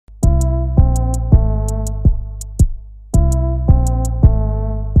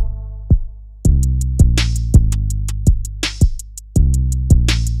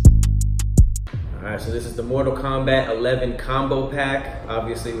So this is the Mortal Kombat 11 combo pack.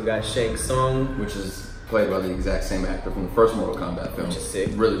 Obviously, we got Shang Tsung, which is played by the exact same actor from the first Mortal Kombat film. Which is sick.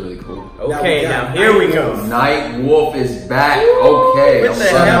 Really, really cool. Okay, now here we go. Night Wolf is back. Okay.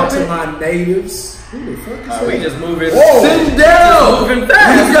 Shout out to my natives. Who the fuck is that? We just moving. Sindel! Moving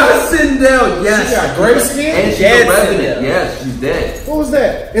fast. We got Sindel. Yes. She got gray skin? And she's a resident. Yes, she's dead. What was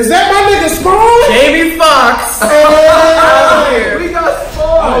that? Is that my nigga Spawn? Jamie Foxx. Hey! We got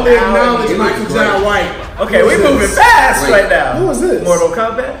Spawn. I only acknowledge Michael John White. Okay, we moving fast right now. Who is this? Mortal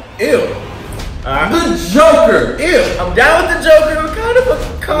Kombat. Ew. The Joker. Ew. I'm down with the Joker. I'm kind of a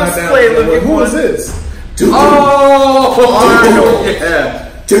cosplay looking. Who is this? Oh, Arnold. Yeah.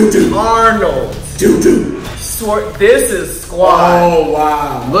 Arnold. This is Squad. Oh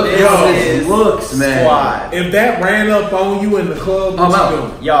wow! Look at this looks, man. Squad. If that ran up on you in the club, what I'm you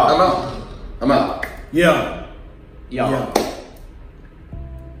out. doing? Y'all. I'm out. Yeah. Y'all.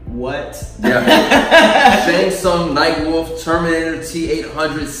 What? Yeah. Shang Tsung, Night Wolf, Terminator,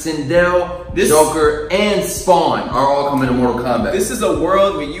 T-800, Sindel, Joker, and Spawn are all coming to Mortal Kombat. This is a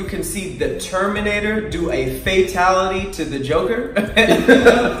world where you can see the Terminator do a fatality to the Joker. And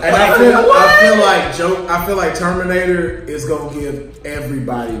I feel like Terminator is gonna give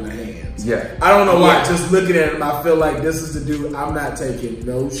everybody the hands. Yeah. I don't know why. Just looking at him, I feel like this is the dude. I'm not taking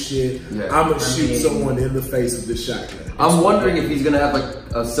no shit. Yeah. I'm gonna shoot someone in the face with this shotgun. I'm wondering if he's gonna have like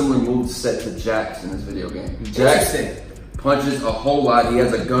a similar move set to Jax in this video game. Jax punches a whole lot. He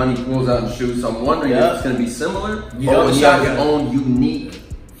has a gun. He pulls out and shoots. So I'm wondering if it's gonna be similar, or he has his own unique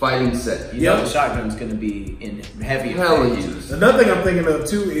fighting set. You know the shotgun's gonna be in heavy use. Another thing I'm thinking of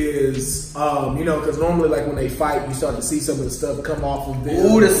too is, you know, because normally like when they fight, you start to see some of the stuff come off of them.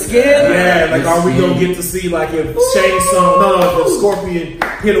 Ooh, the skin. Yeah, like are we gonna get to see like if Shang Tsung, if the Scorpion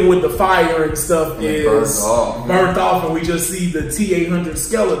hit him with the fire and stuff is burnt off, and we just see the T-800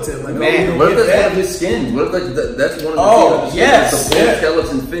 skeleton? Like, man, what if that's his skin? What if like that's one of the yes, the full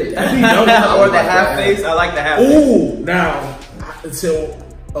skeleton fit? Or the half face. I like the half face. Ooh, now until.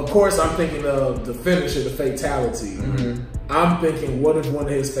 Of course, I'm thinking of the finisher, the fatality. I'm thinking, what if one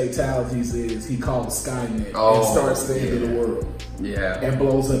of his fatalities is he calls Skynet and starts the end of the world? Yeah. And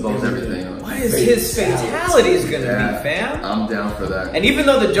blows up everything. What is his fatalities gonna be, fam? I'm down for that. And even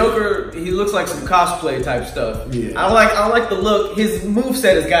though the Joker, he looks like some cosplay type stuff. Yeah. I don't like the look. His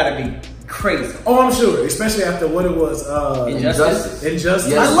moveset has got to be crazy. Oh, I'm sure, especially after what it was. Injustice.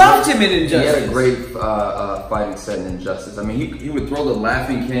 Yes. I loved him in Injustice. He had a great fighting set in Injustice. I mean, he would throw the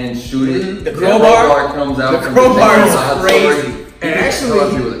laughing can, shoot it. The crowbar comes out. The crowbar is crazy. And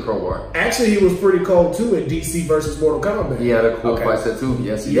actually, he was pretty cold too in DC versus Mortal Kombat. He had a cool fight set too.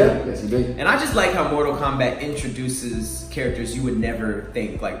 Yes, he did. Yes, he did. And I just like how Mortal Kombat introduces characters you would never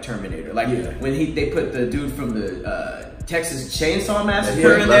think, like Terminator. Like when they put the dude from the Texas Chainsaw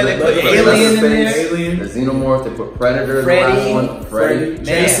Massacre in there. They put Alien in there. The Xenomorph. They put Predator. Freddy. The last one. Freddy.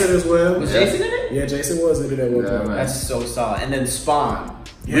 Jason as well. Was Jason in it? Yeah, Jason was in it at one point. That's so solid. And then Spawn.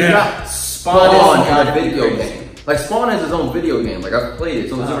 Yeah. Spawn in a video game. Like Spawn has his own video game. Like I've played it.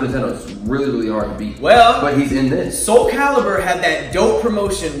 It's on the Super Nintendo. It's really, really hard to beat. Well, but he's in this. Soul Calibur had that dope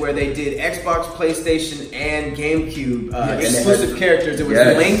promotion where they did Xbox, PlayStation, and GameCube exclusive characters. It was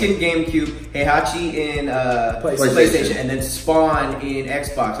Link in GameCube, Heihachi in PlayStation, and then Spawn in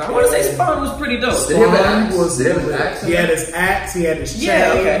Xbox. I want to say Spawn was pretty dope. He had his axe. He had his chain.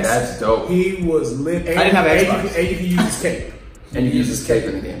 Yeah, okay. That's dope. He was lit. I didn't have Xbox. And you can use his cape. And you use his cape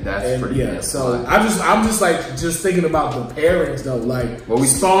in the game. That's pretty good. So I'm just thinking about the pairings though. Like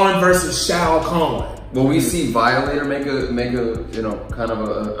Spawn versus Shao Kahn. Will we see Violator make a kind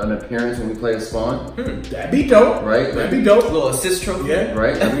of an appearance when we play as Spawn? That'd be dope. Right? That'd be dope. A little assist trophy. Yeah.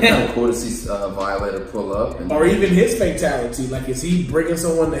 Right? That'd be kind of cool to see Violator pull up. Or even his fatality. Like, is he bringing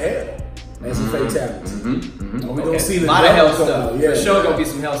someone to hell? As a fatality. We don't see the a lot of hell stuff. Yeah, for sure gonna be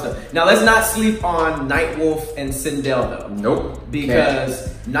some hell stuff. Now let's not sleep on Night Wolf and Sindel though. Nope. Because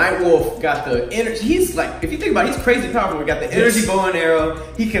Night Wolf got the energy. He's like, if you think about it, he's crazy powerful. He got the energy bow and arrow.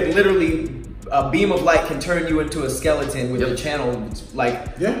 He could literally, a beam of light can turn you into a skeleton with the channel.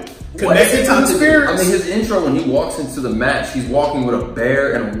 Like, connected to the spirits. I mean, his intro when he walks into the match, he's walking with a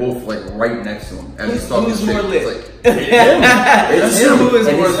bear and a wolf like right next to him. And he's talking who's more lit? Like, it's him. Who is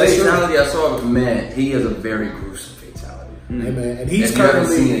and more his lit? fatality, I saw, man, he has a very gruesome fatality. Hey man, and he's if you haven't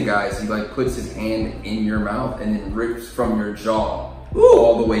seen it, guys, he like puts his hand in your mouth and then rips from your jaw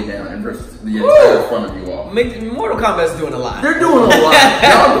all the way down and rips the entire front of you off. Mortal Kombat's doing a lot. They're doing a lot.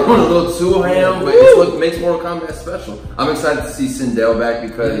 Y'all doing a little too ham, but it's what makes Mortal Kombat special. I'm excited to see Sindel back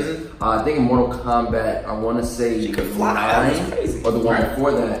because I think in Mortal Kombat, I want to say she could fly. 9 or the one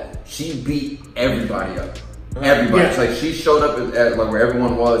before that, she beat everybody up. Everybody. It's like she showed up at like where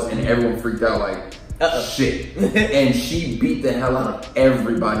everyone was and everyone freaked out like, shit. And she beat the hell out of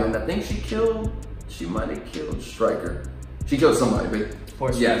everybody. And I think she might have killed Stryker. She killed somebody,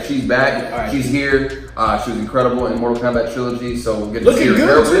 but yeah, she's back. Right. She's here. She was incredible in Mortal Kombat trilogy, so we'll get to see her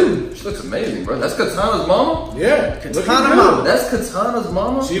hair. She looks amazing, bro. That's Katana's mama? Yeah. Katana mama. That's Katana's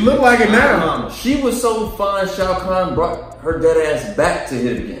mama? She looked like it now. She was so fine, Shao Kahn brought her dead ass back to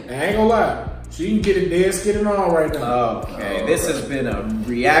hit again. I ain't gonna lie. She can get a dead skin and all right now. Okay, this has been a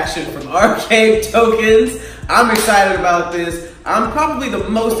reaction from Arcade Tokens. I'm excited about this. I'm probably the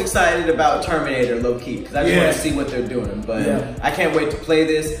most excited about Terminator, low-key, because I just want to see what they're doing. But I can't wait to play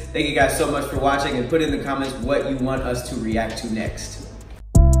this. Thank you guys so much for watching, and put in the comments what you want us to react to next.